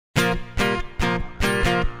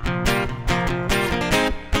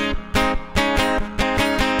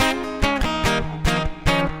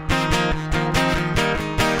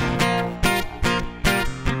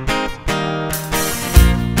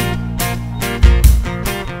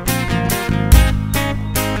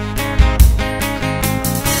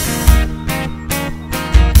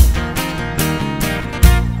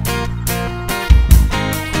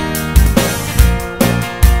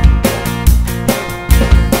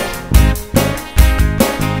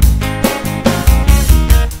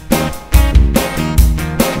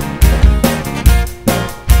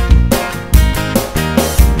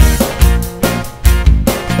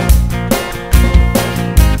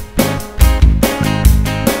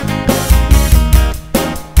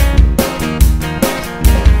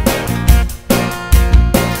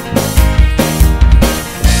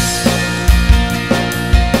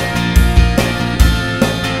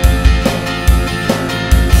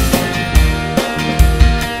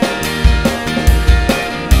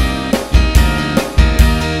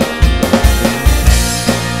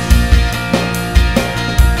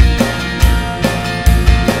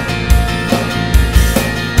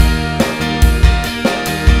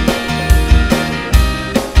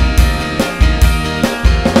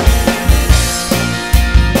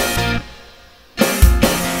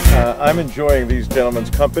I'm enjoying these gentlemen's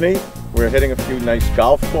company. We're hitting a few nice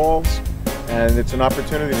golf balls, and it's an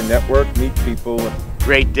opportunity to network, meet people.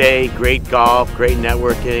 Great day, great golf, great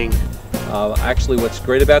networking. Actually, what's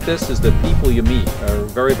great about this is the people you meet are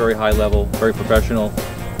very, very high level, very professional,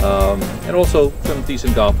 and also some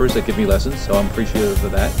decent golfers that give me lessons, so I'm appreciative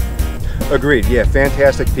of that. Agreed. Yeah,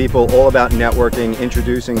 fantastic people, all about networking,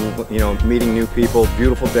 introducing, meeting new people.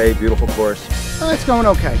 Beautiful day, beautiful course. It's going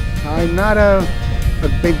okay. I'm not a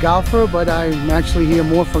big golfer, but I'm actually here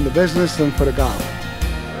more from the business than for the golf.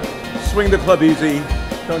 Swing the club easy,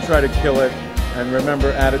 don't try to kill it, and remember,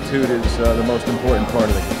 attitude is the most important part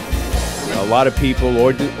of the game. A lot of people,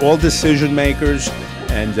 all decision makers,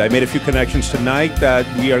 and I made a few connections tonight that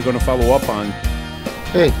we are going to follow up on.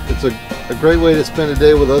 Hey, it's a great way to spend a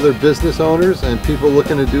day with other business owners and people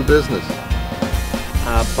looking to do business.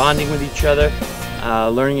 Bonding with each other,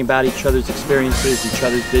 learning about each other's experiences, each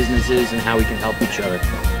other's businesses, and how we can help each other.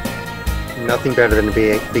 Nothing better than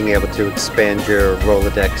being able to expand your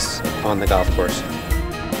Rolodex on the golf course.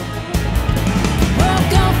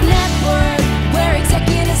 Where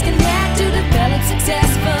executives connect to develop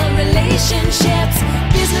successful relationships.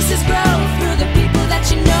 Businesses grow through the people that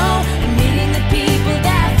you know.